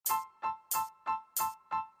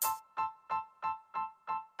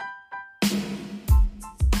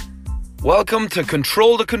Welcome to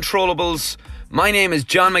Control the Controllables. My name is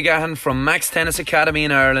John McGahan from Max Tennis Academy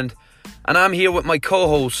in Ireland, and I'm here with my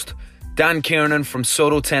co-host, Dan Kiernan from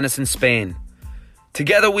Soto Tennis in Spain.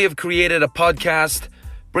 Together we have created a podcast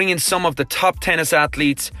bringing some of the top tennis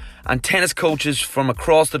athletes and tennis coaches from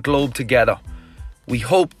across the globe together. We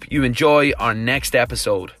hope you enjoy our next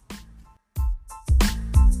episode.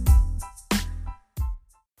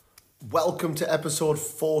 Welcome to episode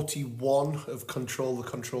 41 of Control the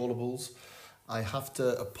Controllables. I have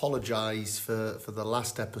to apologise for the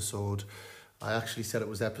last episode. I actually said it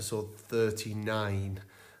was episode 39,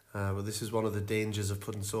 but this is one of the dangers of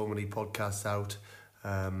putting so many podcasts out.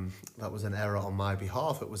 That was an error on my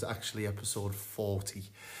behalf. It was actually episode 40.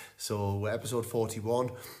 So we're episode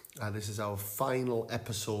 41. This is our final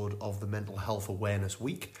episode of the Mental Health Awareness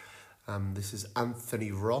Week. This is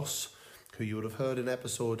Anthony Ross, who you would have heard in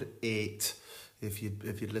episode 8 if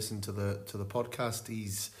you'd listened to the podcast.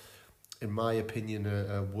 He's, in my opinion,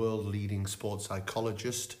 a world-leading sports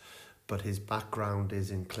psychologist, but his background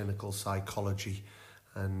is in clinical psychology,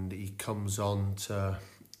 and he comes on to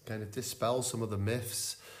kind of dispel some of the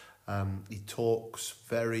myths. He talks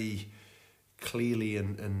very clearly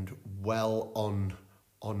and well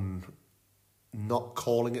on not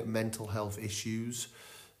calling it mental health issues,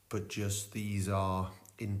 but just these are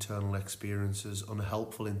internal experiences,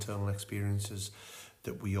 unhelpful internal experiences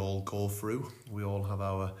that we all go through. We all have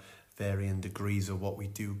our varying degrees of what we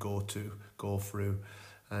do go through,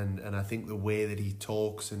 and I think the way that he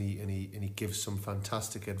talks and he gives some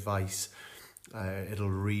fantastic advice,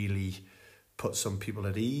 it'll really put some people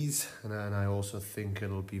at ease, and I also think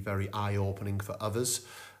it'll be very eye-opening for others,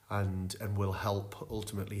 and will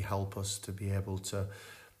ultimately help us to be able to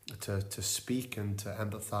speak and to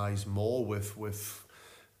empathise more with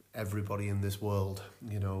everybody in this world,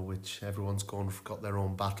 which everyone's got their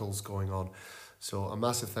own battles going on. So a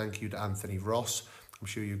massive thank you to Anthony Ross. I'm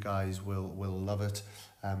sure you guys will love it.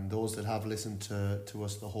 Those that have listened to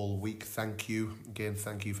us the whole week, thank you. Again,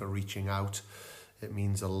 thank you for reaching out. It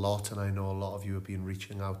means a lot, and I know a lot of you have been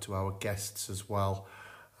reaching out to our guests as well.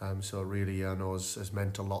 So really, I know has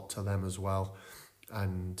meant a lot to them as well.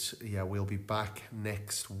 And yeah, we'll be back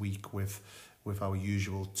next week with our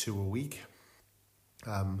usual 2 a week.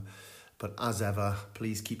 But as ever,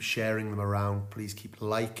 please keep sharing them around. Please keep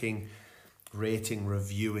liking, rating,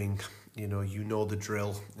 reviewing. You know the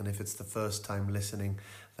drill. And if it's the first time listening,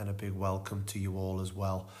 then a big welcome to you all as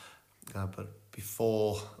well. But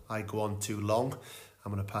before I go on too long,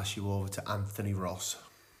 I'm going to pass you over to Anthony Ross.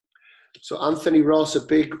 So Anthony Ross, a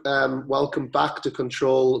big welcome back to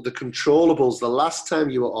Control the Controllables. The last time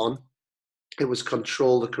you were on, it was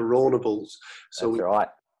Control the Coronables. So That's right.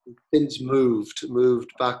 Since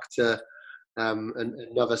moved back to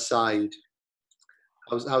another side.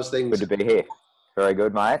 How's things? Good to be here. Very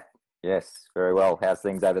good, mate. Yes, very well. How's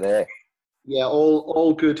things over there? Yeah,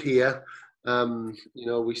 all good here.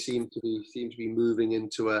 We seem to be moving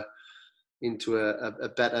into a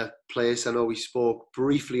better place. I know we spoke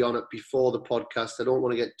briefly on it before the podcast. I don't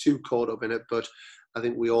want to get too caught up in it, but I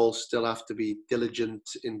think we all still have to be diligent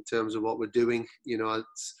in terms of what we're doing.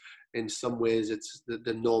 It's, in some ways, it's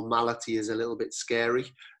the normality is a little bit scary,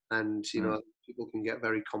 and people can get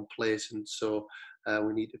very complacent. So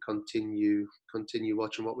we need to continue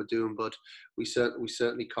watching what we're doing, but we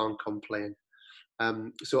certainly can't complain.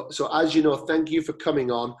 So as you know, thank you for coming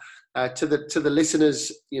on. To the listeners,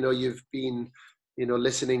 you've been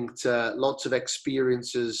listening to lots of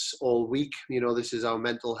experiences all week. This is our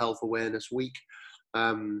Mental Health Awareness Week.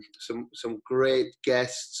 Some great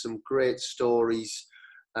guests, some great stories.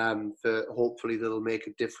 For hopefully that'll make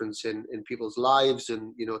a difference in people's lives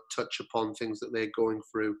and touch upon things that they're going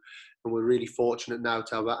through. And we're really fortunate now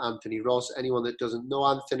to have Anthony Ross. Anyone that doesn't know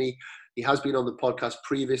Anthony, he has been on the podcast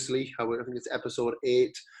previously. I think it's episode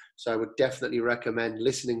 8, so I would definitely recommend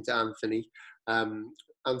listening to Anthony.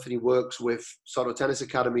 Anthony works with Soto Tennis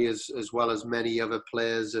Academy as well as many other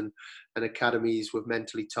players and academies with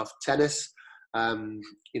mentally tough tennis.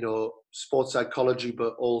 Sports psychology,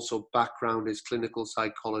 but also background is clinical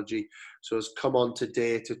psychology. So has come on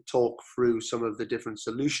today to talk through some of the different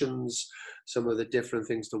solutions, some of the different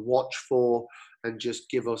things to watch for, and just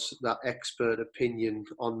give us that expert opinion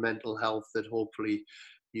on mental health that hopefully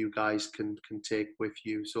you guys can take with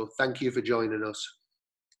you. So thank you for joining us.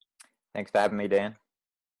 Thanks for having me, Dan.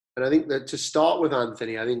 And I think that to start with,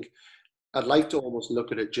 Anthony, I think I'd like to almost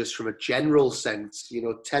look at it just from a general sense.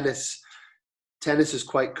 Tennis is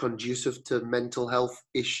quite conducive to mental health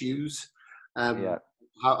issues.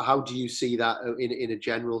 How do you see that in a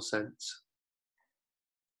general sense?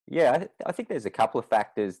 Yeah, I think there's a couple of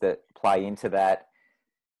factors that play into that.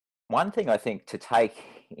 One thing I think to take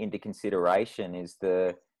into consideration is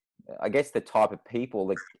I guess the type of people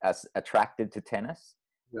that are attracted to tennis.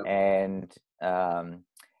 Yeah.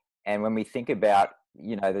 And when we think about,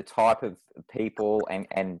 the type of people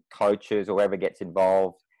and coaches or whoever gets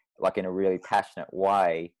involved, like in a really passionate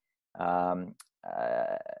way,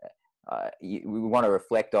 we want to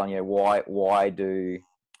reflect on, why do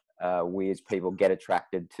we as people get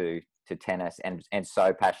attracted to tennis and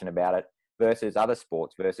so passionate about it versus other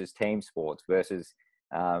sports, versus team sports, versus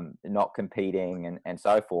not competing and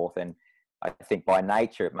so forth. And I think by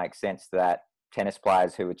nature, it makes sense that tennis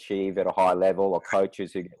players who achieve at a high level, or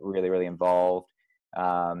coaches who get really, really involved,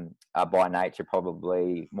 are by nature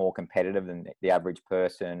probably more competitive than the average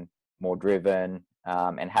person, more driven,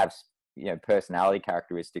 and have personality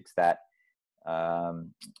characteristics that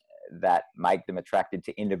make them attracted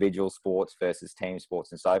to individual sports versus team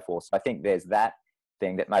sports and so forth. So I think there's that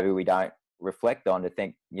thing that maybe we don't reflect on, to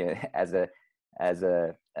think, as a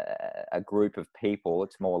group of people,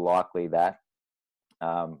 it's more likely that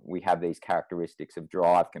we have these characteristics of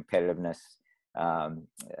drive, competitiveness,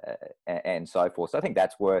 and so forth. So I think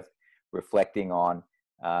that's worth reflecting on.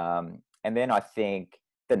 And then I think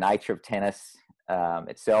the nature of tennis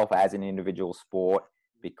itself as an individual sport,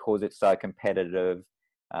 because it's so competitive,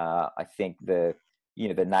 I think the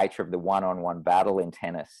nature of the one-on-one battle in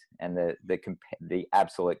tennis and the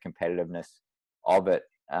absolute competitiveness of it,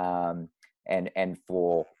 and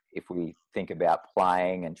for, if we think about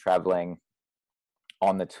playing and traveling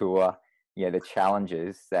on the tour, the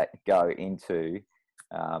challenges that go into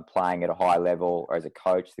playing at a high level, or as a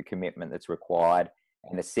coach, the commitment that's required,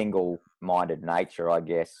 and the single-minded nature, I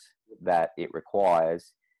guess, that it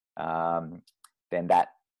requires, then that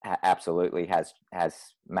absolutely has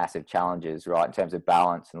massive challenges, right, in terms of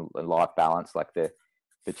balance and life balance. Like the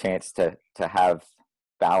chance to have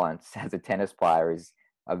balance as a tennis player is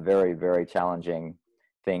a very, very challenging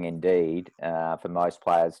thing indeed, for most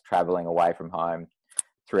players traveling away from home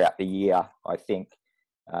throughout the year. I think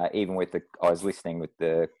even I was listening with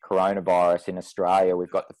the coronavirus in Australia,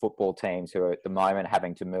 we've got the football teams who are at the moment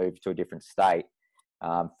having to move to a different state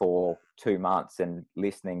for 2 months, and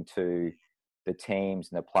listening to the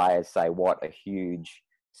teams and the players say what a huge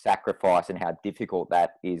sacrifice and how difficult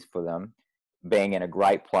that is for them, being in a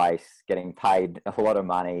great place, getting paid a lot of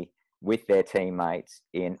money with their teammates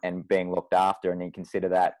and being looked after. And you consider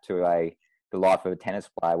that to the life of a tennis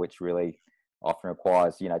player, which really often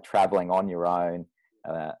requires, traveling on your own,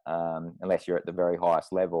 unless you're at the very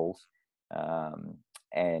highest levels.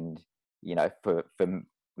 And,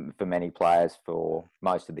 for many players for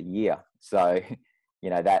most of the year. So,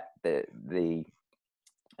 that the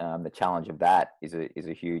challenge of that is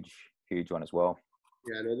a huge one as well.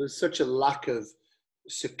 Yeah, no, there's such a lack of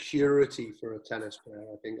security for a tennis player,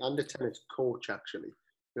 I think, and a tennis coach, actually.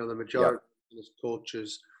 The majority of tennis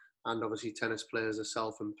coaches and obviously tennis players are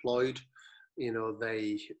self-employed.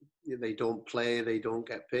 They don't play, they don't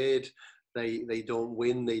get paid. They don't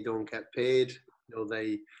win, they don't get paid.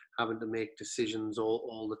 They having to make decisions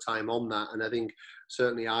all the time on that. And I think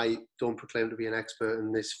certainly I don't proclaim to be an expert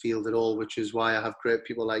in this field at all, which is why I have great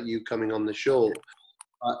people like you coming on the show.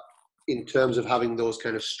 But in terms of having those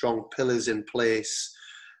kind of strong pillars in place,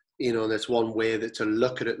 that's one way to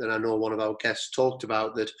look at it, that I know one of our guests talked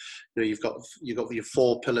about, that you've got your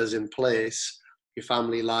 4 pillars in place. Your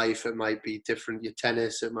family life, it might be different. Your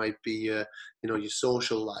tennis, it might be your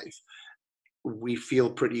social life. We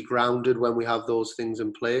feel pretty grounded when we have those things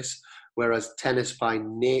in place, whereas tennis by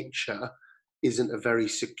nature isn't a very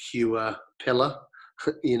secure pillar.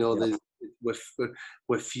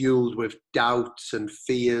 We're fueled with doubts and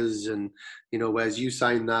fears, and whereas you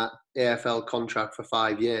sign that AFL contract for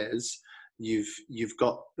 5 years, you've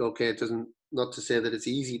got, okay, it doesn't, not to say that it's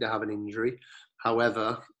easy to have an injury,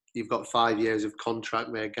 however, you've got 5 years of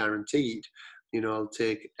contract there guaranteed. I'll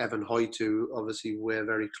take Evan Hoyt, who obviously we're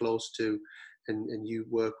very close to and you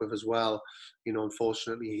work with as well.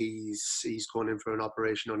 Unfortunately, he's going in for an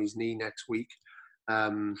operation on his knee next week,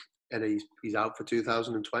 and he's out for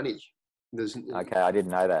 2020. Okay, I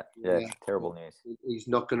didn't know that. Yeah, terrible news. He's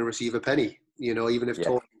not going to receive a penny. Even if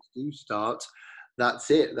tournaments do start,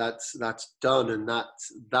 that's it. That's done, and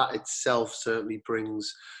that itself certainly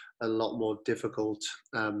brings a lot more difficult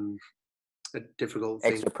thing.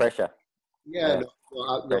 Extra pressure. Yeah.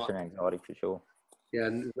 Pressure and anxiety for sure. Yeah,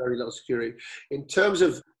 and very little security. In terms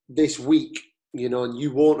of this week, and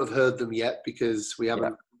you won't have heard them yet because we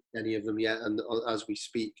haven't any of them yet, and as we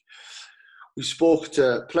speak, we spoke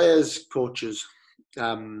to players, coaches,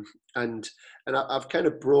 and I've kind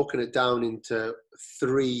of broken it down into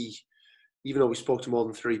 3, even though we spoke to more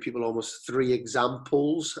than 3 people, almost 3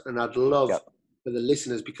 examples, and I'd love for the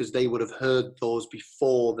listeners, because they would have heard those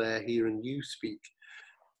before they're hearing you speak.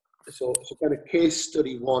 So kind of case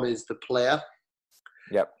study one is the player.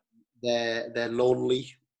 Yep. They're lonely.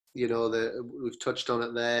 We've touched on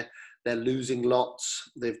it there. They're losing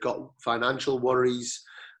lots. They've got financial worries.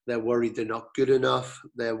 They're worried they're not good enough.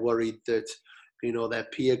 They're worried that, their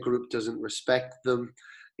peer group doesn't respect them.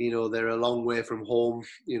 They're a long way from home,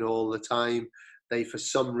 all the time. They, for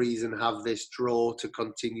some reason, have this draw to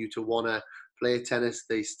continue to want to play tennis.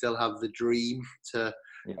 They still have the dream to,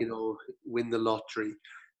 win the lottery.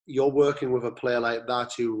 You're working with a player like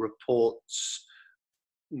that who reports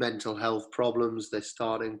mental health problems. They're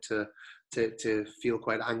starting to feel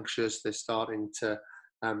quite anxious. They're starting to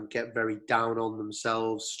get very down on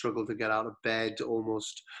themselves, struggle to get out of bed,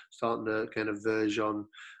 almost starting to kind of verge on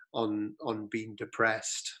being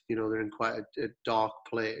depressed. They're in quite a dark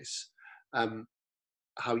place.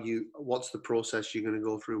 What's the process you're going to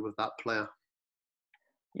go through with that player?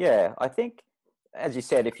 Yeah, I think, as you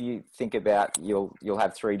said, if you think about, you'll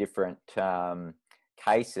have three different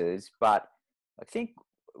cases, but I think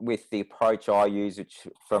with the approach I use, which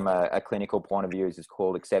from a clinical point of view is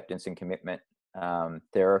called acceptance and commitment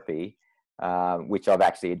therapy, which I've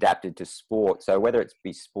actually adapted to sport. So whether it's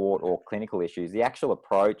be sport or clinical issues, the actual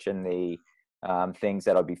approach and the things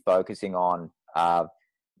that I'll be focusing on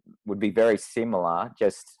would be very similar,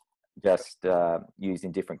 just used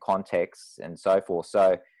in different contexts and so forth.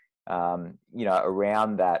 So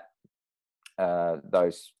around that,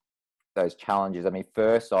 those challenges, I mean,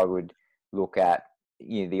 first I would look at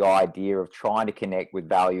the idea of trying to connect with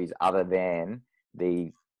values other than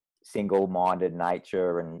the single-minded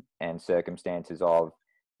nature and circumstances of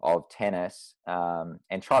tennis,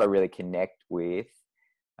 and try to really connect with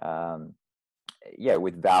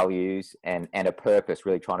with values and a purpose,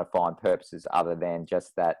 really trying to find purposes other than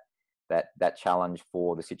just that challenge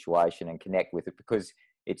for the situation, and connect with it, because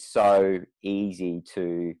it's so easy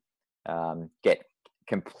to get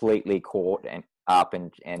completely caught up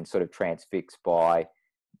and sort of transfixed by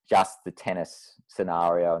just the tennis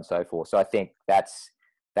scenario and so forth. So I think that's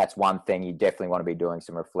one thing you definitely want to be doing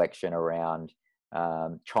some reflection around,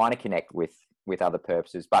 trying to connect with other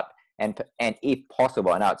purposes, and if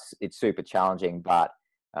possible, I know it's super challenging, but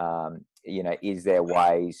is there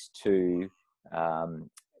ways to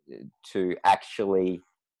actually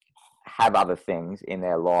have other things in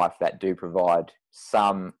their life that do provide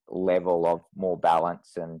some level of more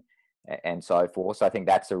balance and so forth. So I think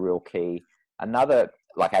that's a real key. Another,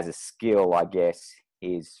 like as a skill, I guess,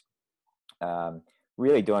 is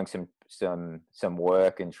really doing some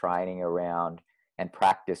work and training around and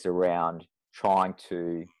practice around trying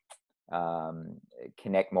to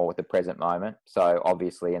connect more with the present moment. So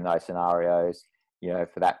obviously in those scenarios,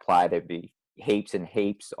 for that player, there'd be heaps and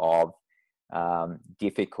heaps of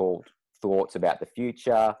difficult thoughts about the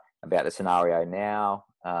future, about the scenario now.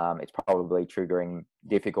 It's probably triggering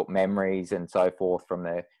difficult memories and so forth from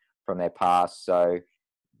their past. So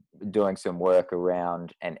doing some work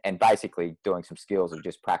around and basically doing some skills of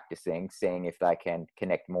just practicing, seeing if they can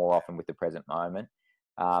connect more often with the present moment.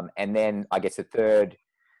 And then I guess the third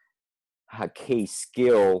key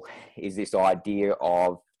skill is this idea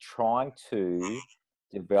of trying to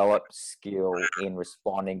develop skill in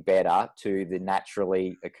responding better to the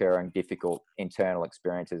naturally occurring difficult internal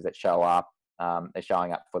experiences that are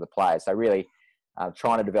showing up for the players. So really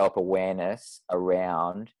trying to develop awareness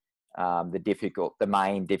around the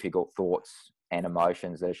main difficult thoughts and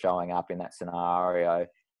emotions that are showing up in that scenario,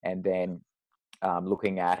 and then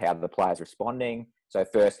looking at how the player's responding. So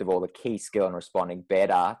first of all, the key skill in responding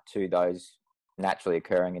better to those naturally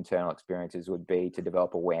occurring internal experiences would be to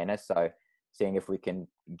develop awareness. So seeing if we can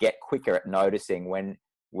get quicker at noticing when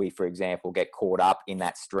we, for example, get caught up in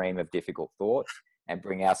that stream of difficult thoughts, and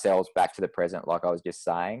bring ourselves back to the present, like I was just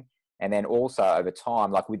saying. And then also over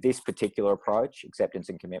time, like with this particular approach, acceptance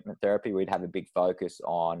and commitment therapy, we'd have a big focus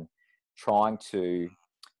on trying to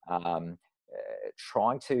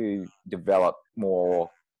develop more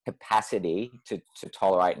capacity to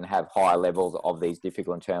tolerate and have higher levels of these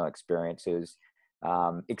difficult internal experiences.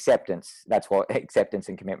 Acceptance, that's what acceptance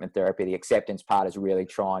and commitment therapy, the acceptance part is really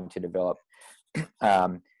trying to develop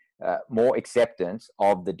more acceptance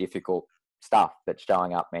of the difficult stuff that's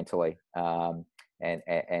showing up mentally,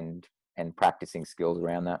 and practicing skills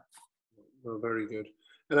around that. Oh, very good.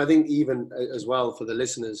 And I think even as well for the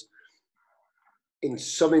listeners, in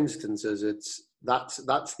some instances,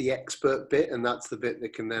 that's the expert bit, and that's the bit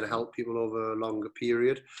that can then help people over a longer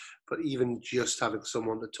period. But even just having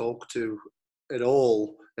someone to talk to at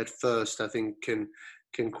all at first, I think can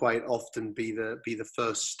quite often be the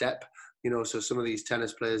first step. So some of these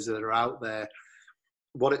tennis players that are out there,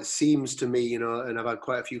 what it seems to me, and I've had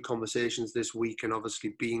quite a few conversations this week, and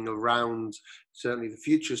obviously being around certainly the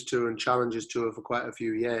Futures Tour and Challengers Tour for quite a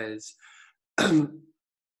few years,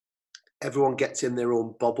 everyone gets in their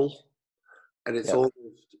own bubble, and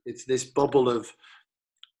it's this bubble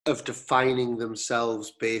of defining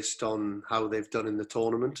themselves based on how they've done in the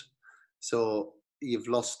tournament. So you've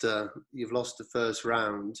lost the first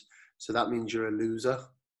round, so that means you're a loser,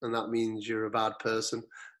 and that means you're a bad person,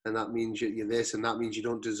 and that means you're this, and that means you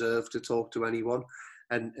don't deserve to talk to anyone.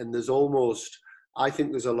 And there's almost, I think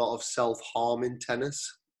there's a lot of self-harm in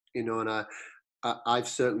tennis, and I've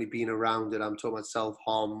certainly been around it. I'm talking about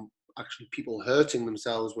self-harm, actually people hurting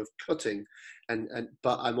themselves with cutting,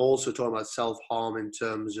 but I'm also talking about self-harm in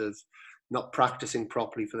terms of not practicing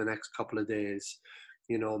properly for the next couple of days.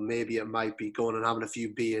 Maybe it might be going and having a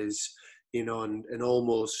few beers, and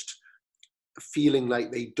almost feeling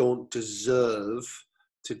like they don't deserve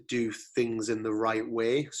to do things in the right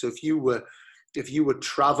way. So if you were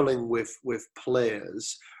traveling with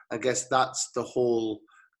players, I guess that's the whole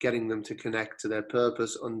getting them to connect to their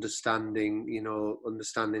purpose, understanding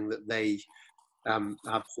that they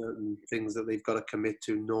have certain things that they've got to commit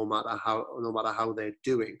to, no matter how they're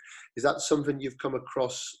doing. Is that something you've come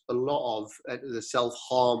across a lot of, the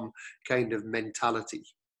self-harm kind of mentality?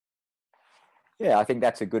 Yeah, I think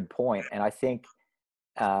that's a good point. And I think,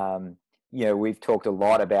 we've talked a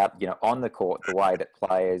lot about, on the court, the way that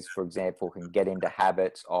players, for example, can get into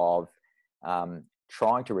habits of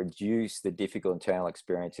trying to reduce the difficult internal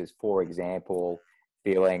experiences. For example,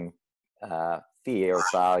 feeling fear of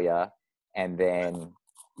failure, and then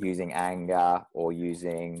using anger or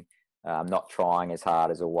using not trying as hard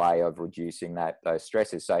as a way of reducing those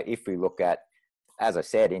stresses. So if we look at, as I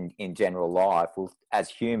said, in general life, as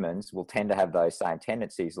humans, we'll tend to have those same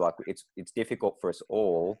tendencies. Like it's difficult for us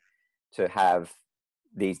all to have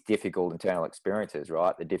these difficult internal experiences,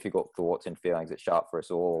 right? The difficult thoughts and feelings that show up for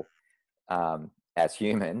us all as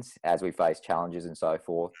humans, as we face challenges and so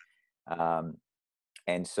forth.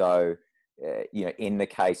 And so, in the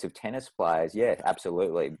case of tennis players, yeah,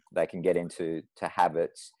 absolutely, they can get into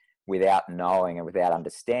habits without knowing and without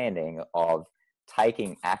understanding of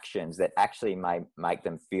taking actions that actually may make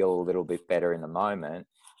them feel a little bit better in the moment,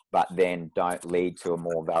 but then don't lead to a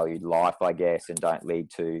more valued life, I guess, and don't lead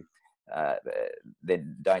to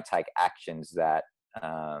then don't take actions that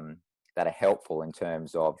are helpful in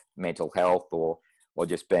terms of mental health or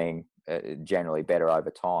just being generally better over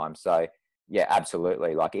time. So yeah,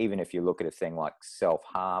 absolutely. Like even if you look at a thing like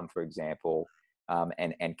self-harm, for example,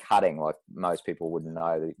 and cutting, like most people wouldn't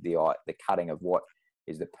know the cutting of what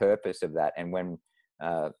is the purpose of that. And when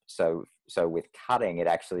so with cutting, it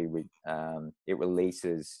actually it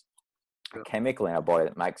releases a chemical in our body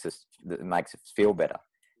that makes us feel better.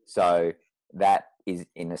 So that is,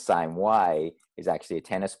 in the same way, is actually a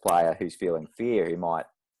tennis player who's feeling fear who might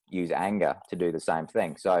use anger to do the same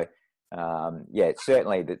thing. So yeah,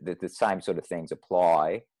 certainly the same sort of things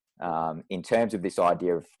apply in terms of this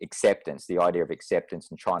idea of acceptance. The idea of acceptance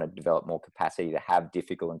and trying to develop more capacity to have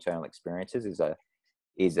difficult internal experiences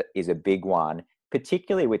is a big one,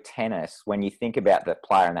 particularly with tennis. When you think about the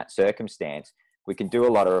player in that circumstance, we can do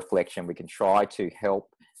a lot of reflection. We can try to help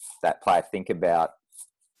that player think about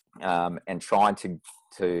and trying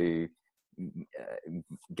to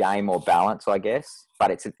gain more balance, I guess.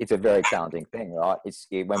 But it's a very challenging thing, right?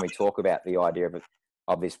 When we talk about the idea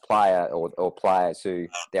of this player or players who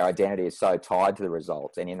their identity is so tied to the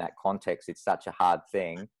results, and in that context, it's such a hard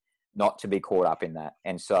thing not to be caught up in that.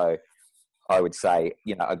 And so I would say,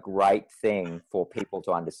 a great thing for people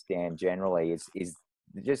to understand generally is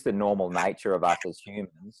just the normal nature of us as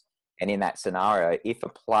humans. And in that scenario, if a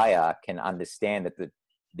player can understand that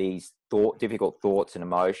these difficult thoughts and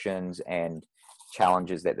emotions and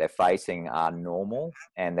challenges that they're facing are normal,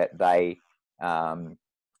 and that they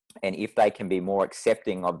and if they can be more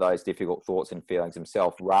accepting of those difficult thoughts and feelings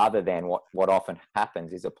themselves, rather than what often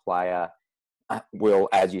happens is a player will,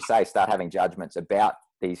 as you say, start having judgments about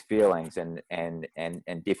these feelings and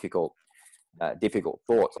difficult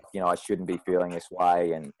thoughts. I shouldn't be feeling this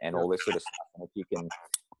way, and all this sort of stuff. And if you can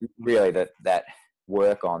really that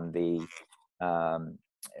work on the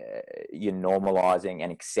you're normalizing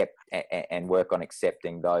and work on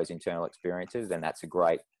accepting those internal experiences, then it's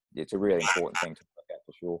a really important thing to look at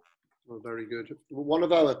for sure. Well, very good. One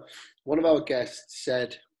of our guests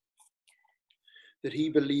said that he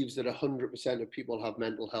believes that 100% of people have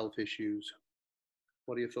mental health issues.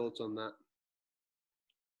 What are your thoughts on that?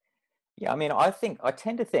 Yeah, I mean, I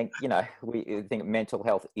tend to think, we think mental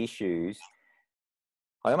health issues.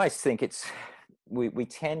 I almost think we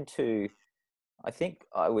tend to I think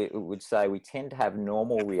I would say we tend to have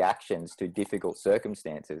normal reactions to difficult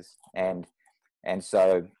circumstances, and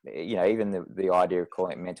so, you know, even the idea of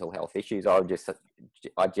calling it mental health issues, I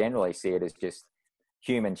generally see it as just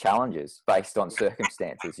human challenges based on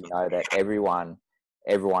circumstances, you know, that everyone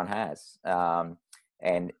has.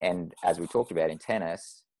 And as we talked about in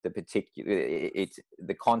tennis,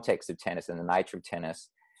 the context of tennis and the nature of tennis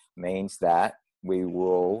means that we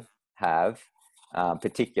will have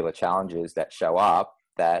particular challenges that show up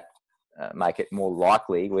that make it more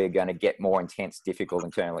likely we're going to get more intense, difficult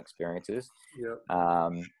internal experiences. Yeah.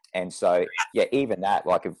 And so, yeah, even that,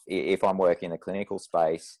 like if I'm working in the clinical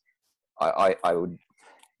space, I would,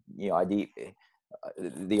 you know,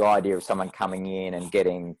 the idea of someone coming in and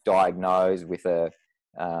getting diagnosed with a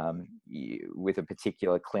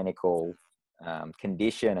particular clinical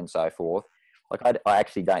condition and so forth, like I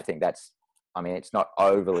actually don't think that's, I mean, it's not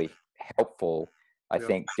overly helpful. I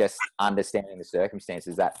think just understanding the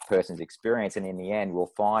circumstances that person's experience, and in the end,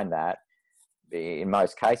 we'll find that in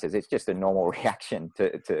most cases, it's just a normal reaction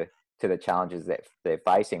to the challenges that they're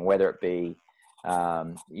facing, whether it be,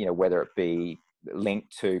 you know, whether it be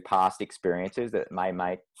linked to past experiences that may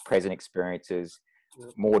make present experiences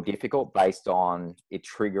more difficult based on it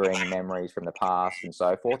triggering memories from the past and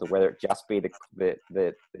so forth, or whether it just be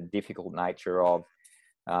the difficult nature of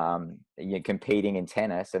you know, competing in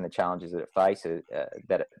tennis and the challenges that it faces,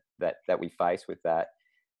 that we face with that.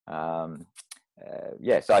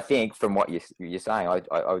 So I think from what you're saying,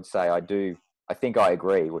 I would say I think I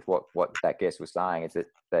agree with what that guest was saying. Is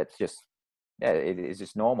that's just, yeah, it is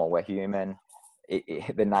just normal. We're human.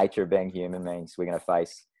 The nature of being human means we're going to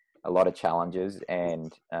face a lot of challenges,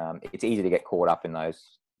 and it's easy to get caught up in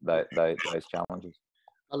those challenges.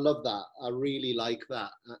 I love that. I really like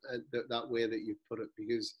that way that you put it,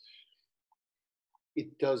 because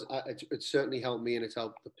it does. It certainly helped me, and it's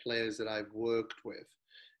helped the players that I've worked with.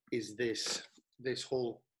 Is the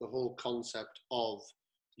whole concept of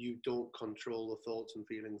you don't control the thoughts and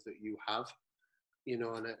feelings that you have, you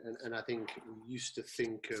know, and I think we used to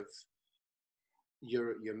think of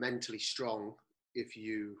you're mentally strong if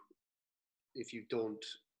you don't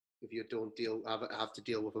have to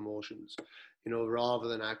deal with emotions, you know, rather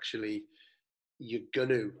than actually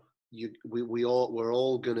we're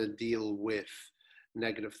all gonna deal with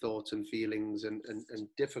negative thoughts and feelings and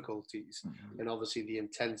difficulties. And obviously the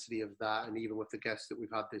intensity of that, and even with the guests that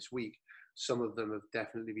we've had this week, some of them have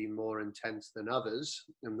definitely been more intense than others,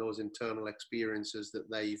 and those internal experiences that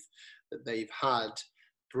they've had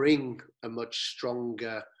bring a much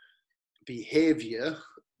stronger behavior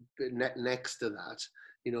next to that,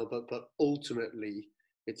 you know, but ultimately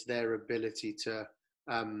it's their ability to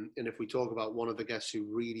and if we talk about one of the guests who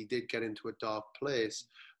really did get into a dark place,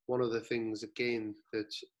 one of the things again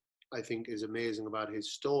that I think is amazing about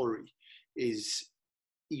his story is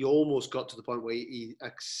he almost got to the point where he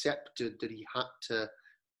accepted that he had to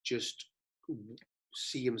just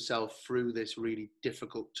see himself through this really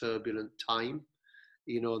difficult, turbulent time,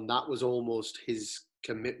 you know, and that was almost his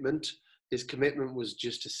commitment. His commitment was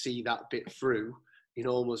just to see that bit through, you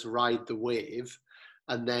know, almost ride the wave.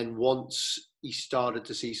 And then once he started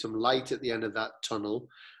to see some light at the end of that tunnel,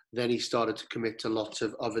 then he started to commit to lots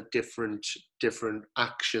of other different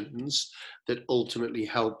actions that ultimately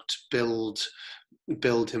helped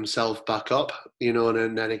build himself back up, you know.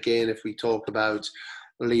 And then again, if we talk about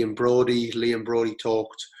Liam Brody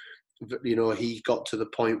talked, you know, he got to the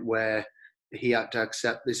point where he had to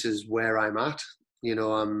accept, this is where I'm at, you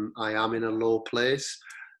know, I am in a low place.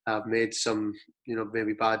 I've made some, you know,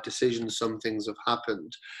 maybe bad decisions, some things have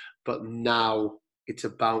happened, but now it's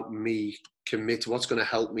about me commit to what's going to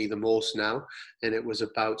help me the most now. And it was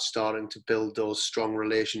about starting to build those strong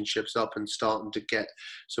relationships up and starting to get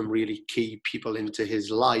some really key people into his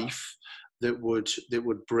life that would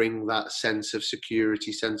bring that sense of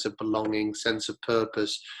security, sense of belonging, sense of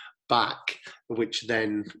purpose back, which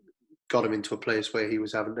then got him into a place where he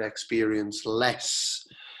was having to experience less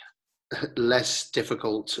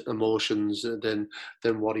difficult emotions than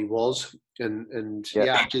what he was. And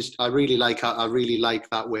I really like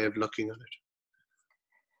that way of looking at it.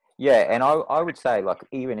 Yeah, and I would say, like,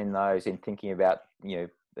 even in those, in thinking about, you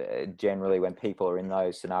know, generally when people are in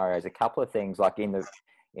those scenarios, a couple of things, like in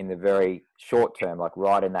the very short term, like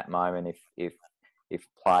right in that moment, if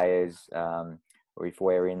players or if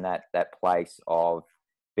we're in that place of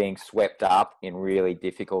being swept up in really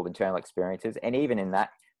difficult internal experiences, and even in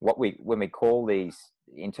that, when we call these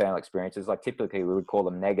internal experiences, like typically we would call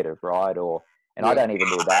them negative, right? I don't even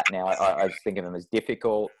do that now. I just think of them as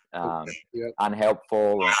difficult,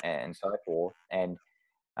 unhelpful, and so forth. And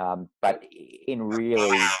but in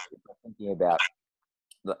really thinking about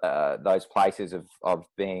those places of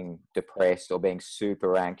being depressed or being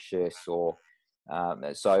super anxious or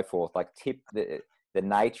so forth. Like the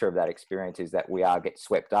nature of that experience is that we get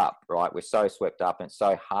swept up, right? We're so swept up, and it's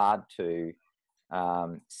so hard to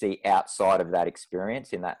see outside of that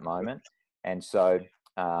experience in that moment. And so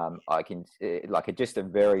I can just a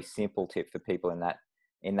very simple tip for people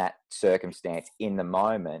in that circumstance in the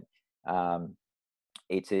moment.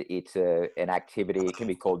 It's an activity. It can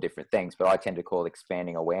be called different things, but I tend to call it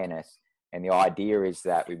expanding awareness. And the idea is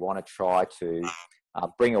that we want to try to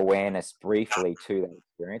bring awareness briefly to that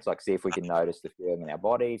experience, like see if we can notice the feeling in our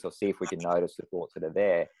bodies or see if we can notice the thoughts that are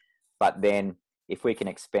there. But then if we can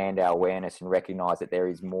expand our awareness and recognize that there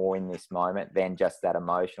is more in this moment than just that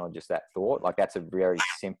emotion or just that thought, like that's a very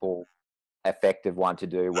simple, effective one to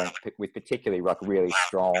do with particularly like really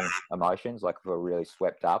strong emotions, like if we're really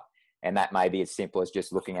swept up. And that may be as simple as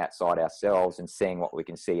just looking outside ourselves and seeing what we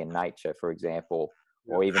can see in nature, for example,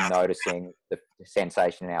 or even noticing the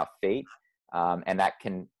sensation in our feet. And that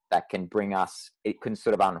can bring us, it can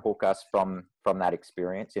sort of unhook us from that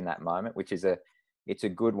experience in that moment, which is it's a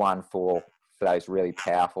good one for those really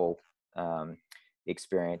powerful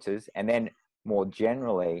experiences. And then more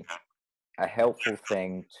generally, a helpful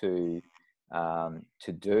thing to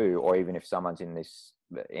do, or even if someone's in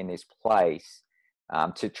this place,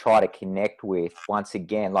 to try to connect with, once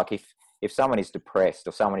again, like if someone is depressed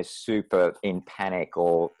or someone is super in panic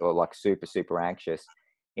or like super anxious,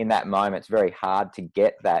 in that moment, it's very hard to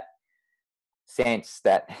get that sense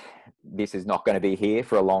that this is not going to be here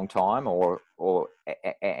for a long time,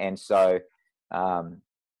 and so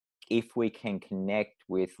if we can connect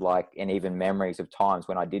with and even memories of times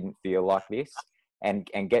when I didn't feel like this, and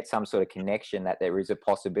get some sort of connection that there is a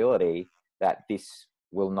possibility that this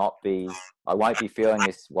will not be, I won't be feeling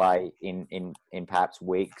this way in perhaps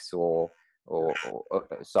weeks or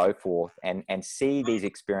so forth, and see these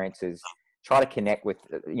experiences, try to connect with,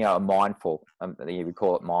 a mindful, you would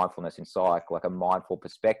call it mindfulness in psych, like a mindful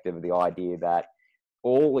perspective of the idea that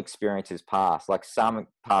all experiences pass, like some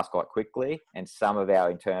pass quite quickly and some of our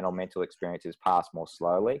internal mental experiences pass more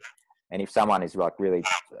slowly. And if someone is like really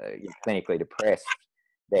clinically depressed,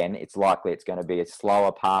 then it's likely it's going to be a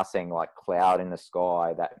slower passing like cloud in the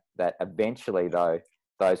sky that eventually though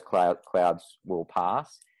those clouds will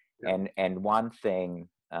pass. Yeah. And one thing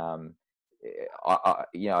I'd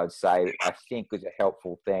say I think is a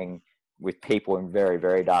helpful thing with people in very,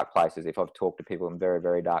 very dark places. If I've talked to people in very,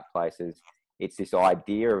 very dark places, it's this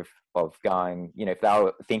idea of going, if they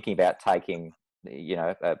were thinking about taking,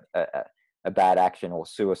 a bad action or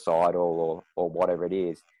suicidal or whatever it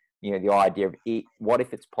is, the idea of what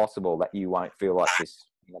if it's possible that you won't feel like this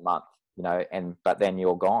in a month, but then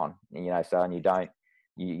you're gone, so, and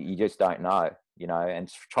you just don't know,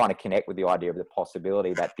 and trying to connect with the idea of the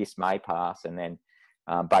possibility that this may pass. And then,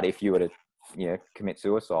 but if you were to, commit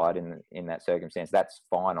suicide in that circumstance, that's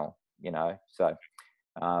final, so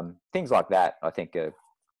things like that, I think are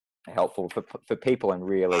helpful for people in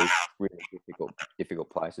really, really difficult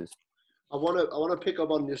places. I want to pick up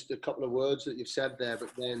on just a couple of words that you've said there,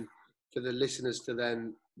 but then for the listeners to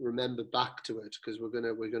then remember back to it, because we're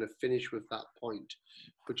gonna finish with that point.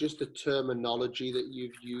 But just the terminology that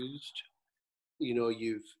you've used,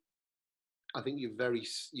 I think you're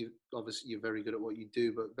obviously you're very good at what you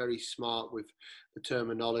do, but very smart with the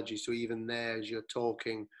terminology. So even there, as you're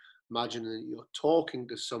talking, imagine that you're talking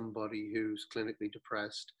to somebody who's clinically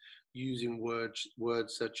depressed, using words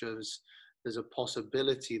such as, there's a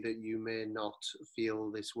possibility that you may not feel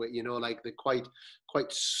this way, like the quite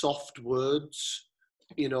soft words,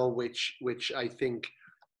 which I think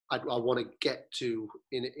I want to get to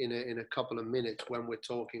in a couple of minutes when we're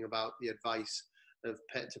talking about the advice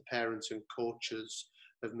to parents and coaches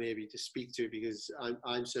of maybe to speak to, because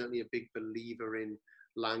I'm certainly a big believer in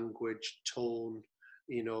language, tone,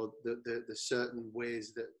 the certain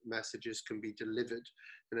ways that messages can be delivered,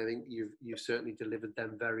 and I think you've certainly delivered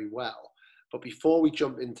them very well. But before we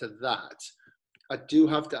jump into that, I do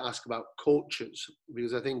have to ask about coaches,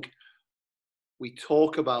 because I think we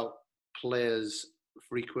talk about players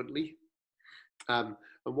frequently. And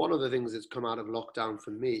one of the things that's come out of lockdown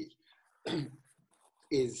for me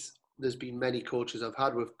is there's been many conversations I've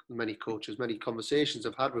had with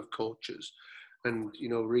coaches, and,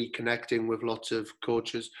 reconnecting with lots of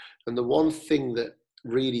coaches. And the one thing that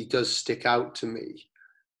really does stick out to me,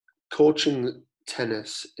 coaching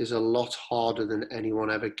tennis is a lot harder than anyone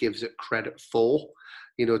ever gives it credit for.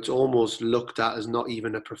 It's almost looked at as not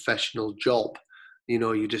even a professional job.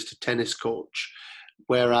 You're just a tennis coach.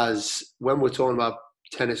 Whereas when we're talking about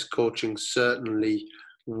tennis coaching, certainly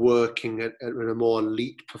working at a more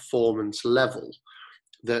elite performance level,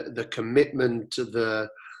 the commitment, the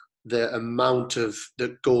amount of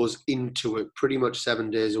that goes into it, pretty much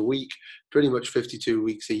 7 days a week, pretty much 52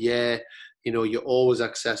 weeks a year. You're always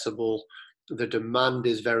accessible. The demand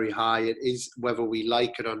is very high. It is, whether we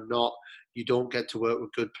like it or not, you don't get to work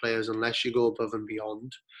with good players unless you go above and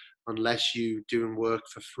beyond, unless you're doing work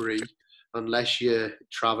for free, unless you're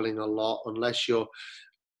traveling a lot, unless you're,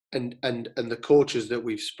 and the coaches that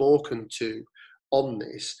we've spoken to on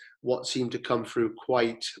this, what seemed to come through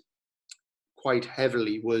quite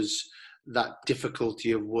heavily was that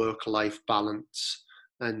difficulty of work-life balance,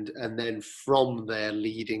 and then from there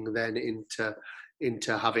leading then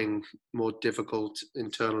into having more difficult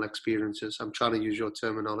internal experiences. I'm trying to use your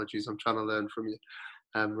terminologies. I'm trying to learn from you,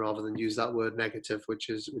 rather than use that word negative, which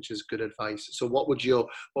is good advice. So what would your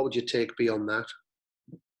take be on that?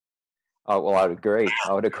 Oh, well, I would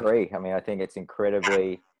agree. I mean, I think it's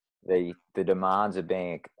incredibly the demands of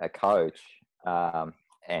being a coach, and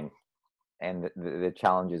the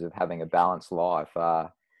challenges of having a balanced life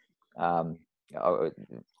are,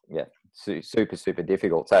 super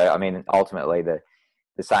difficult. So, I mean, ultimately the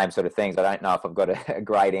same sort of things. I don't know if I've got a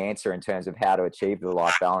great answer in terms of how to achieve the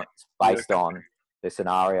life balance based on the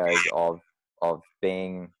scenarios of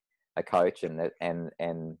being a coach and the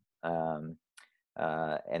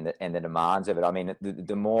demands of it. I mean,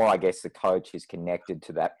 the more, I guess, the coach is connected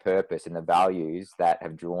to that purpose and the values that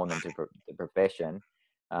have drawn them to the profession,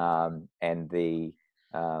 and the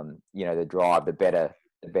drive, the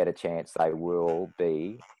better chance they will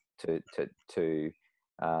be to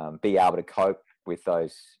be able to cope with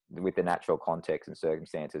the natural context and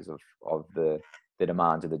circumstances of the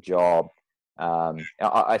demands of the job.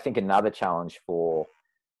 I think another challenge for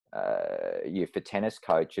tennis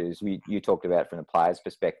coaches, you talked about from the player's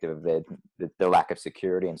perspective of the lack of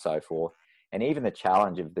security and so forth, and even the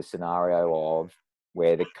challenge of the scenario of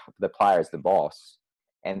where the player is the boss,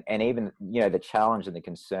 and even the challenge and the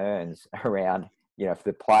concerns around if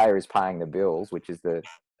the player is paying the bills, which is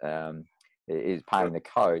is paying the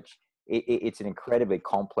coach. It's an incredibly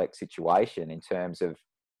complex situation in terms of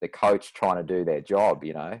the coach trying to do their job,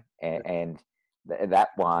 and that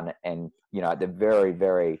one, and at the very,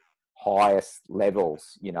 very highest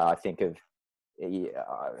levels, I think I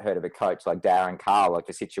heard of a coach like Darren Carl, like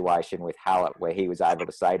the situation with Hallett, where he was able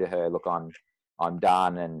to say to her, "Look, I'm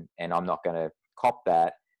done, and I'm not going to cop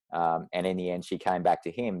that." And in the end, she came back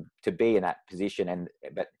to him to be in that position,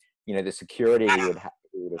 but the security he would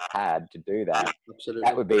have had to do that.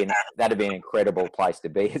 Absolutely. That'd be an incredible place to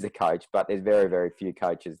be as a coach. But there's very, very few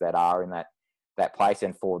coaches that are in that place,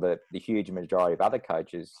 and for the huge majority of other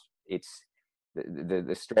coaches, it's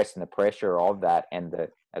the stress and the pressure of that, and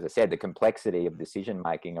as I said, the complexity of decision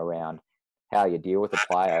making around how you deal with a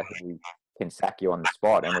player who can sack you on the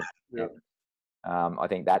spot, and I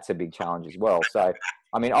think that's a big challenge as well. So,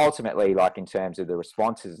 I mean, ultimately, like in terms of the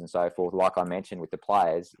responses and so forth, like I mentioned with the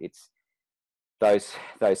players, it's those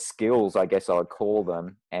skills, I guess I would call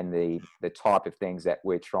them, and the type of things that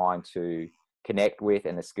we're trying to connect with,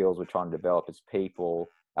 and the skills we're trying to develop as people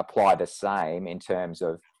apply the same in terms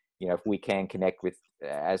of, if we can connect with,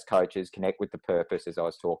 as coaches, connect with the purpose, as I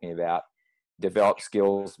was talking about, develop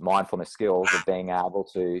skills, mindfulness skills of being able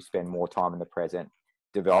to spend more time in the present,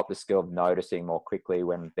 develop the skill of noticing more quickly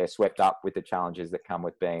when they're swept up with the challenges that come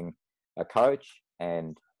with being a coach,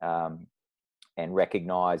 and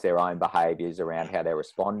recognize their own behaviors around how they're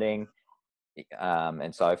responding,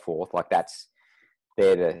 and so forth. Like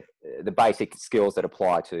they're the basic skills that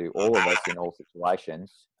apply to all of us in all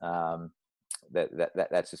situations.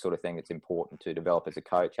 That's the sort of thing that's important to develop as a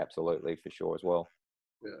coach. Absolutely, for sure, as well.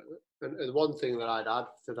 Yeah, and one thing that I'd add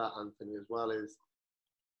to that, Anthony, as well, is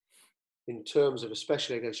in terms of,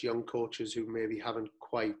 especially, I guess, young coaches who maybe haven't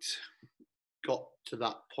quite got to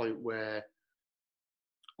that point where,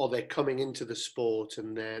 or they're coming into the sport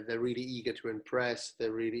and they're really eager to impress,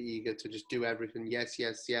 they're really eager to just do everything, yes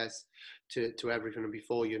to everything, and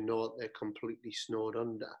before you know it, they're completely snowed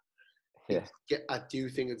under. Yeah. I do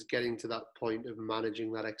think it's getting to that point of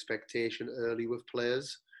managing that expectation early with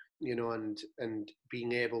players, and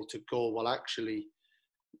being able to go, well, actually,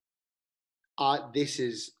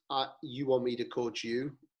 you want me to coach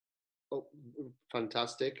you? Oh,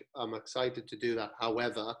 fantastic. I'm excited to do that.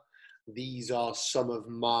 However, these are some of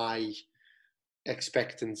my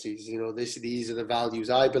expectancies. These are the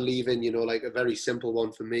values I believe in. Like a very simple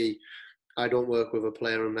one for me, I don't work with a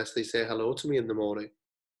player unless they say hello to me in the morning.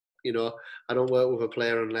 I don't work with a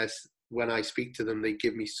player unless, when I speak to them, they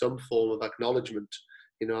give me some form of acknowledgement.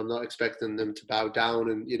 I'm not expecting them to bow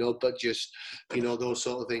down and, but just, those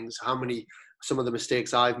sort of things. Some of the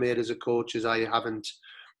mistakes I've made as a coach is I haven't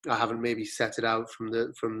I haven't maybe set it out from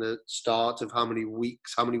the start of how many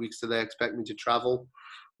weeks do they expect me to travel.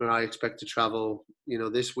 When I expect to travel,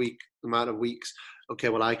 this week, the amount of weeks, okay,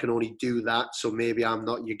 well, I can only do that, so maybe I'm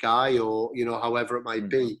not your guy, or, however it might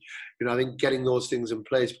be. I think getting those things in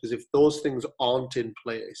place, because if those things aren't in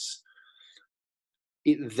place,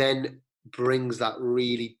 it then brings that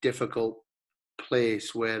really difficult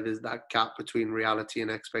place where there's that gap between reality and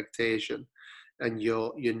expectation. And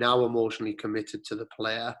you're now emotionally committed to the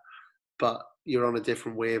player, but you're on a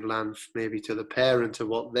different wavelength maybe to the parent of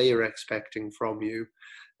what they are expecting from you.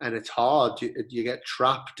 And it's hard. You get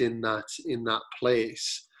trapped in that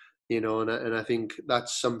place, and I think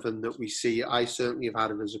that's something that we see. I certainly have had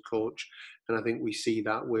it as a coach, and I think we see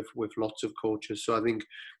that with lots of coaches. So I think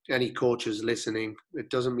any coaches listening, it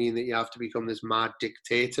doesn't mean that you have to become this mad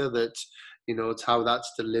dictator that, it's how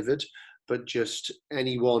that's delivered, but just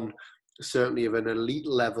anyone certainly of an elite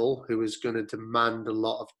level who is going to demand a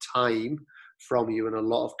lot of time from you and a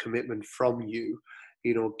lot of commitment from you,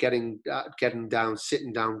 getting down,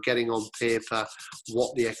 sitting down, getting on paper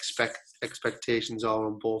what the expectations are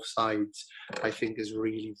on both sides, I think is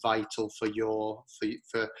really vital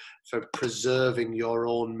for preserving your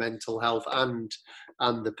own mental health and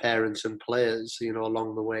the parents and players,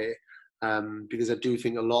 along the way. Because I do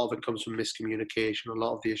think a lot of it comes from miscommunication. A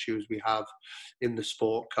lot of the issues we have in the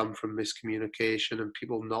sport come from miscommunication and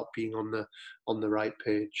people not being on the right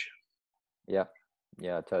page. Yeah,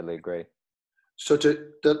 I totally agree. So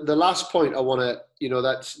to the last point, I want to,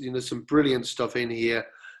 that's, some brilliant stuff in here,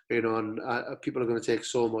 and people are going to take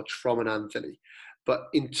so much from an Anthony. But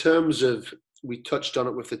in terms of, we touched on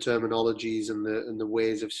it with the terminologies and the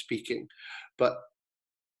ways of speaking, but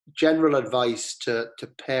general advice to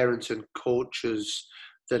parents and coaches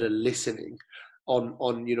that are listening on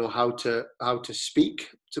how to speak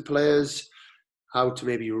to players, how to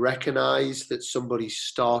maybe recognize that somebody's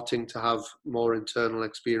starting to have more internal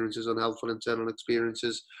experiences, unhelpful internal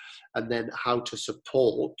experiences, and then how to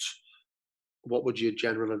support. What would your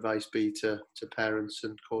general advice be to parents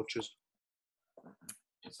and coaches?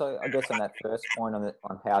 So I guess on that first point on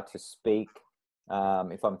how to speak,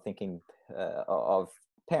 if I'm thinking of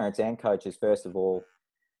parents and coaches, first of all,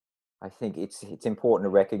 I think it's important to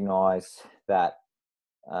recognize that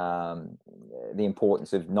the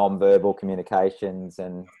importance of non-verbal communications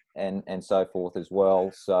and so forth as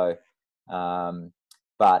well. So,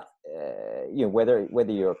 but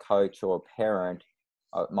whether you're a coach or a parent,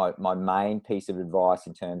 my main piece of advice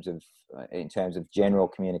in terms of general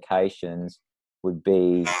communications would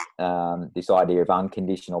be this idea of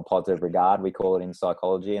unconditional positive regard. We call it in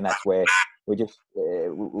psychology, and that's where we're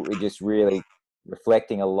just really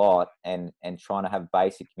reflecting a lot and trying to have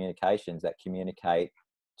basic communications that communicate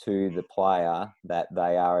to the player that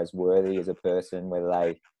they are as worthy as a person, whether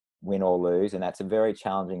they win or lose. And that's a very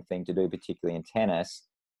challenging thing to do, particularly in tennis,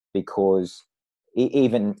 because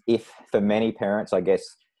even if for many parents, I guess,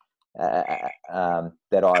 that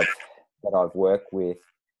I've worked with,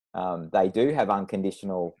 they do have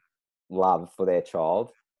unconditional love for their child,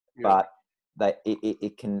 but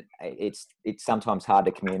it's sometimes hard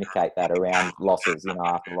to communicate that around losses,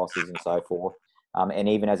 after losses and so forth. And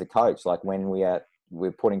even as a coach, like when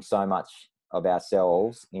we're putting so much of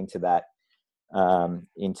ourselves into that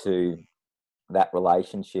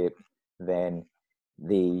relationship, then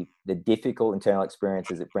the difficult internal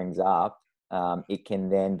experiences it brings up, it can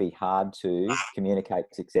then be hard to communicate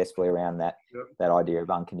successfully around that idea of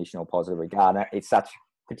unconditional positive regard. And it's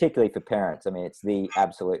particularly for parents, it's the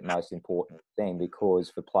absolute most important thing, because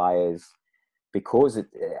for players, because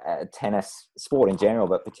tennis, sport in general,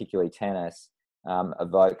 but particularly tennis,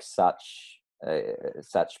 evokes such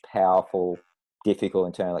powerful, difficult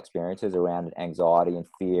internal experiences around anxiety and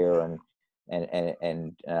fear and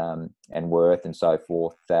worth and so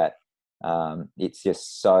forth, that it's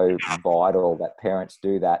just so vital that parents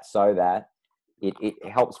do that, so that it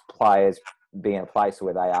helps players be in a place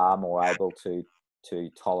where they are more able to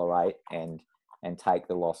tolerate and take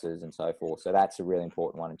the losses and so forth. So that's a really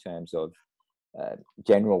important one in terms of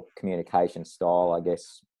general communication style, I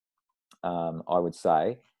guess, I would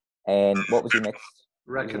say. And what was your next?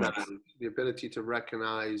 The ability to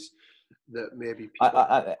recognize that maybe people...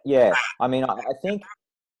 I think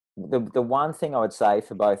the one thing I would say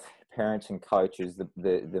for both parents and coaches,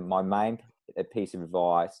 my main piece of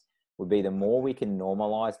advice would be, the more we can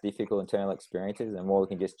normalize difficult internal experiences, the more we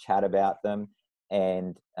can just chat about them,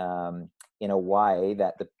 and in a way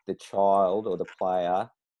that the child or the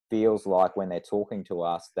player feels like when they're talking to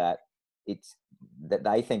us that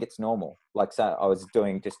they think it's normal. Like, so I was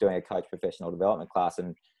doing a coach professional development class,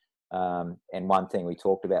 and one thing we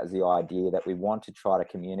talked about is the idea that we want to try to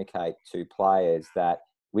communicate to players that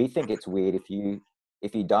we think it's weird if you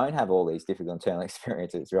don't have all these difficult internal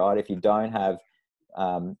experiences, right? If you don't have,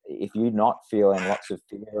 if you're not feeling lots of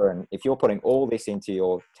fear, and if you're putting all this into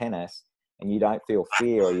your tennis and you don't feel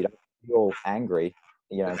fear, or you don't feel angry,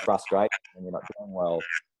 and frustrated when you're not doing well,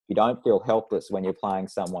 you don't feel helpless when you're playing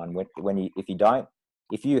someone,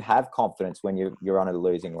 if you have confidence when you're on a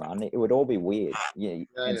losing run, it would all be weird.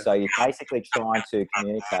 So you're basically trying to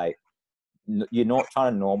communicate. You're not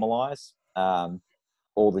trying to normalize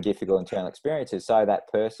all the difficult internal experiences, so that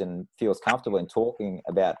person feels comfortable in talking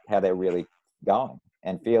about how they're really going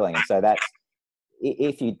and feeling. And so that's,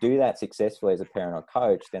 if you do that successfully as a parent or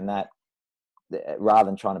coach, then that, rather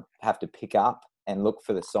than trying to have to pick up and look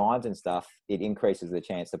for the signs and stuff, it increases the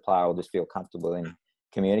chance the player will just feel comfortable in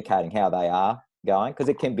communicating how they are going, because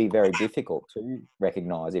it can be very difficult to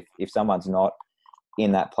recognize if someone's not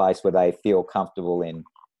in that place where they feel comfortable in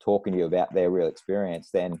talking to you about their real experience.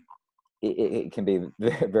 Then it can be a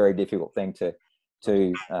very, very difficult thing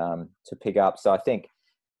to pick up. So I think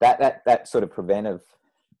that sort of preventive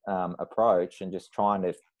approach, and just trying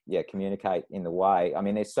to communicate in the way. I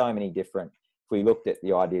mean, there's so many different. If we looked at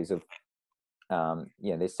the ideas of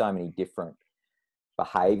there's so many different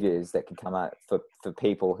behaviors that can come out for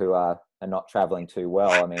people who are not traveling too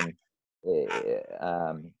well. I mean,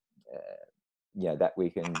 that we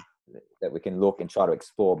can look and try to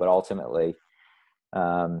explore, but ultimately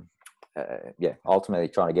trying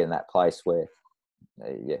to get in that place where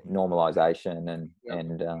normalization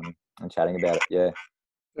and chatting about it. Yeah,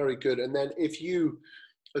 very good. And then if you,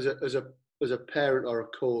 as a parent or a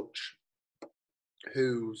coach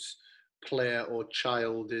whose player or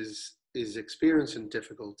child is experiencing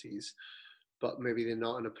difficulties, but maybe they're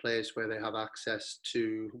not in a place where they have access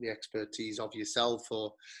to the expertise of yourself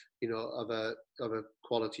or other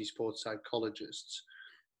quality sports psychologists,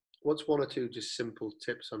 what's one or two just simple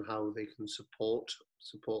tips on how they can support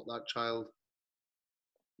that child?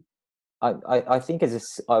 I think the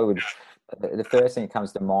first thing that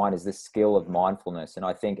comes to mind is the skill of mindfulness. And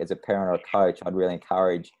I think as a parent or a coach, I'd really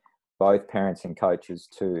encourage both parents and coaches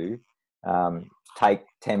to take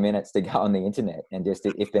 10 minutes to go on the internet, and just,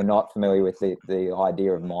 if they're not familiar with the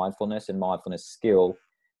idea of mindfulness and mindfulness skill,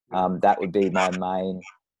 that would be my main.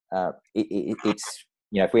 It's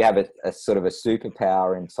if we have a sort of a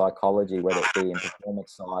superpower in psychology, whether it be in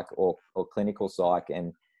performance psych or clinical psych,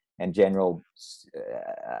 and general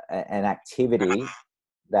an activity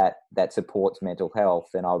that supports mental health,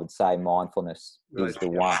 then I would say mindfulness is the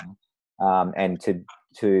one.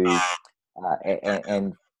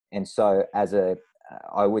 And so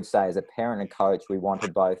I would say as a parent and coach, we want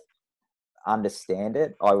to both understand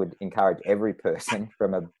it. I would encourage every person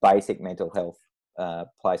from a basic mental health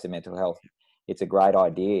place of mental health. It's a great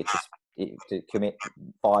idea to commit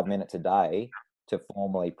 5 minutes a day to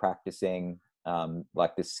formally practicing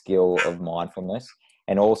like the skill of mindfulness.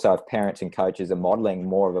 And also, if parents and coaches are modeling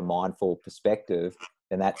more of a mindful perspective,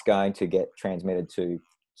 then that's going to get transmitted to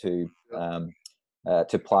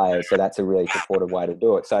players. So that's a really supportive way to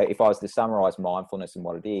do it. So if I was to summarize mindfulness and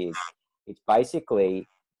what it is, it's basically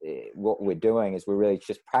what we're doing is we're really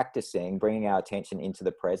just practicing bringing our attention into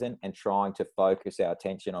the present and trying to focus our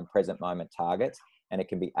attention on present moment targets. And it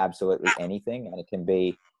can be absolutely anything. And it can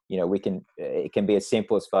be, it can be as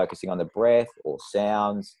simple as focusing on the breath or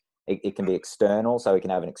sounds. It can be external. So we can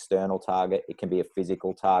have an external target. It can be a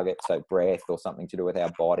physical target. So breath or something to do with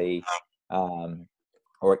our body.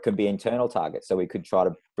 Or it could be internal targets. So we could try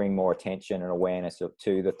to bring more attention and awareness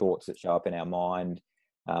to the thoughts that show up in our mind,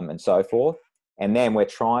 and so forth. And then we're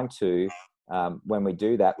trying to, when we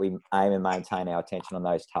do that, we aim and maintain our attention on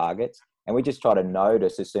those targets. And we just try to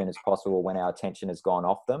notice as soon as possible when our attention has gone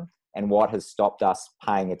off them and what has stopped us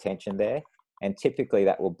paying attention there. And typically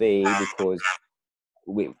that will be because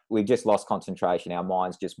we've just lost concentration. Our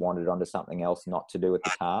mind's just wandered onto something else, not to do with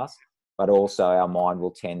the task. But also our mind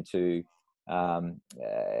will tend to,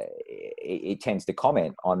 it tends to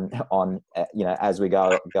comment on as we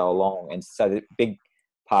go along. And so the big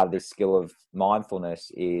part of this skill of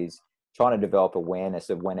mindfulness is trying to develop awareness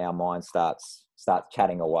of when our mind starts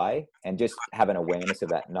chatting away, and just have an awareness of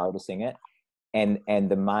that, noticing it. And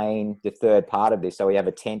the third part of this, so we have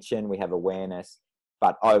attention, we have awareness,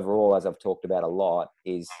 but overall, as I've talked about a lot,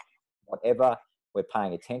 is whatever we're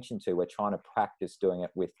paying attention to, we're trying to practice doing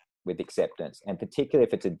it with acceptance. And particularly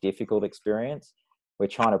if it's a difficult experience, we're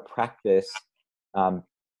trying to practice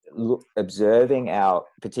observing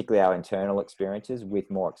particularly our internal experiences with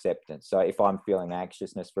more acceptance. So if I'm feeling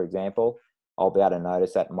anxiousness, for example, I'll be able to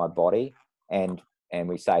notice that in my body. And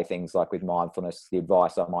we say things like, with mindfulness, the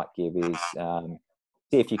advice I might give is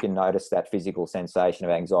see if you can notice that physical sensation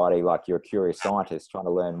of anxiety, like you're a curious scientist trying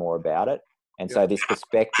to learn more about it, And so this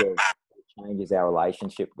perspective changes our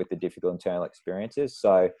relationship with the difficult internal experiences.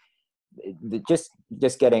 So just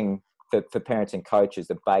getting for parents and coaches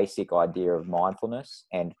the basic idea of mindfulness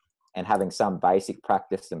and having some basic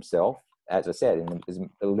practice themselves. As I said, there's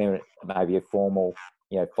a limit, maybe a formal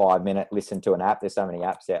 5-minute listen to an app. There's so many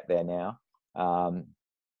apps out there now.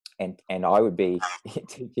 And I would be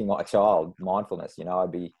teaching my child mindfulness.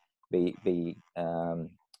 I'd be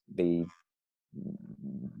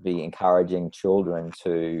encouraging children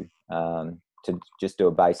to just do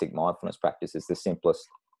a basic mindfulness practice. It's the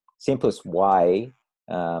simplest way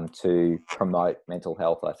to promote mental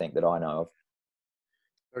health, I think, that I know of.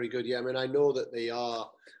 Very good. Yeah, I mean, I know that they are.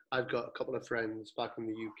 I've got a couple of friends back in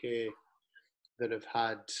the UK that have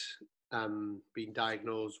had been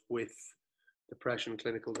diagnosed with depression,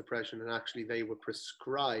 clinical depression, and actually they were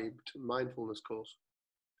prescribed mindfulness course.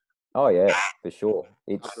 Oh yeah, for sure.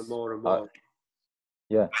 It's more and more.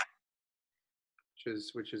 Yeah.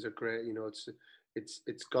 Which is a great.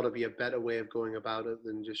 It's got to be a better way of going about it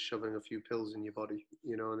than just shoving a few pills in your body.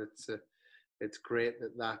 And it's great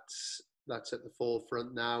that that's at the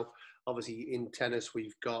forefront now. Obviously, in tennis,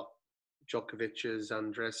 we've got Djokovic's,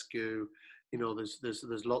 Andreescu.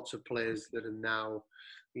 There's lots of players that are now,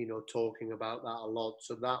 talking about that a lot.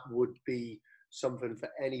 So that would be something for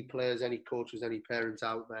any players, any coaches, any parents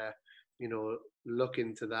out there. Look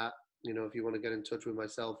into that. If you want to get in touch with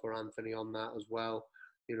myself or Anthony on that as well,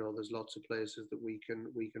 there's lots of places that we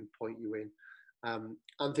can point you in.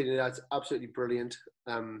 Anthony, that's absolutely brilliant.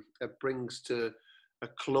 It brings to a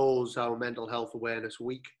close our Mental Health Awareness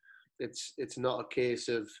Week. It's not a case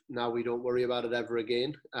of now we don't worry about it ever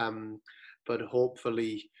again, but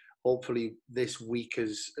hopefully this week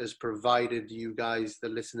has provided you guys, the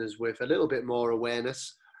listeners, with a little bit more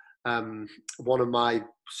awareness. One of my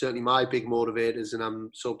big motivators, and I'm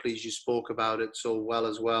so pleased you spoke about it so well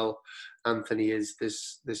as well, Anthony, is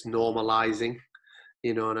this normalizing,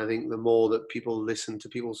 and I think the more that people listen to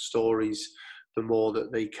people's stories, the more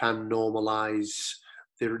that they can normalize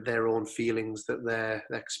their own feelings that they're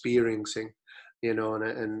experiencing, and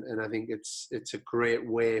I think it's a great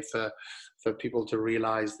way for people to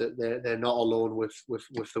realize that they're not alone with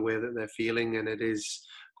the way that they're feeling, and it is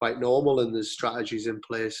quite normal, and there's strategies in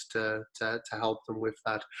place to help them with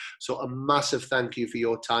that. So a massive thank you for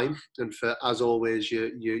your time and for, as always, your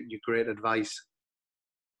great advice.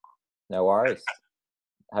 No worries.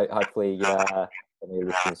 Hopefully any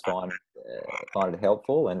listeners find it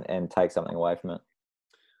helpful and take something away from it.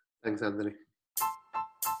 Thanks, Anthony.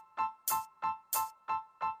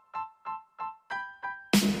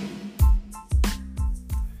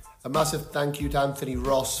 A massive thank you to Anthony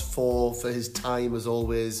Ross for his time as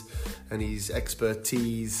always, and his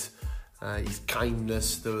expertise, his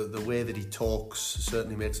kindness, the way that he talks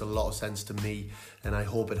certainly makes a lot of sense to me, and I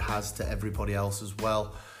hope it has to everybody else as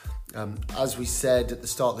well. As we said at the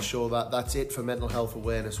start of the show, that's it for Mental Health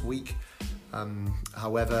Awareness Week.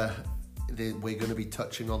 However, we're going to be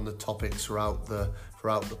touching on the topics throughout the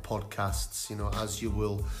podcasts. As you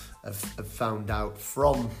will have found out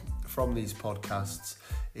from these podcasts,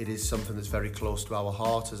 it is something that's very close to our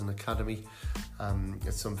heart as an academy.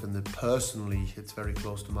 It's something that personally, it's very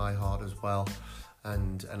close to my heart as well.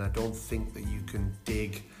 And I don't think that you can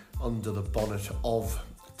dig under the bonnet of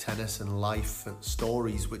tennis and life and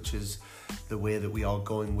stories, which is the way that we are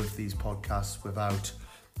going with these podcasts, without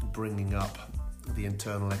bringing up the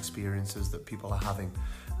internal experiences that people are having.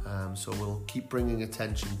 So we'll keep bringing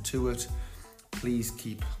attention to it. Please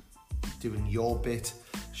keep doing your bit.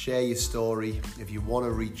 Share your story. If you want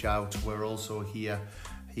to reach out, we're also here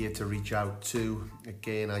to reach out to.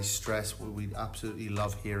 Again, I stress we'd absolutely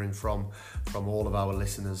love hearing from all of our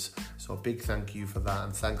listeners. So a big thank you for that,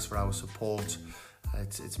 and thanks for our support.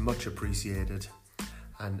 It's much appreciated.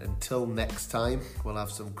 And until next time, we'll have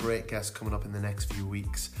some great guests coming up in the next few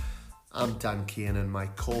weeks. I'm Dan Kiernan, my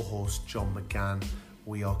co-host John McGann.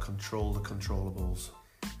 We are Control the Controllables.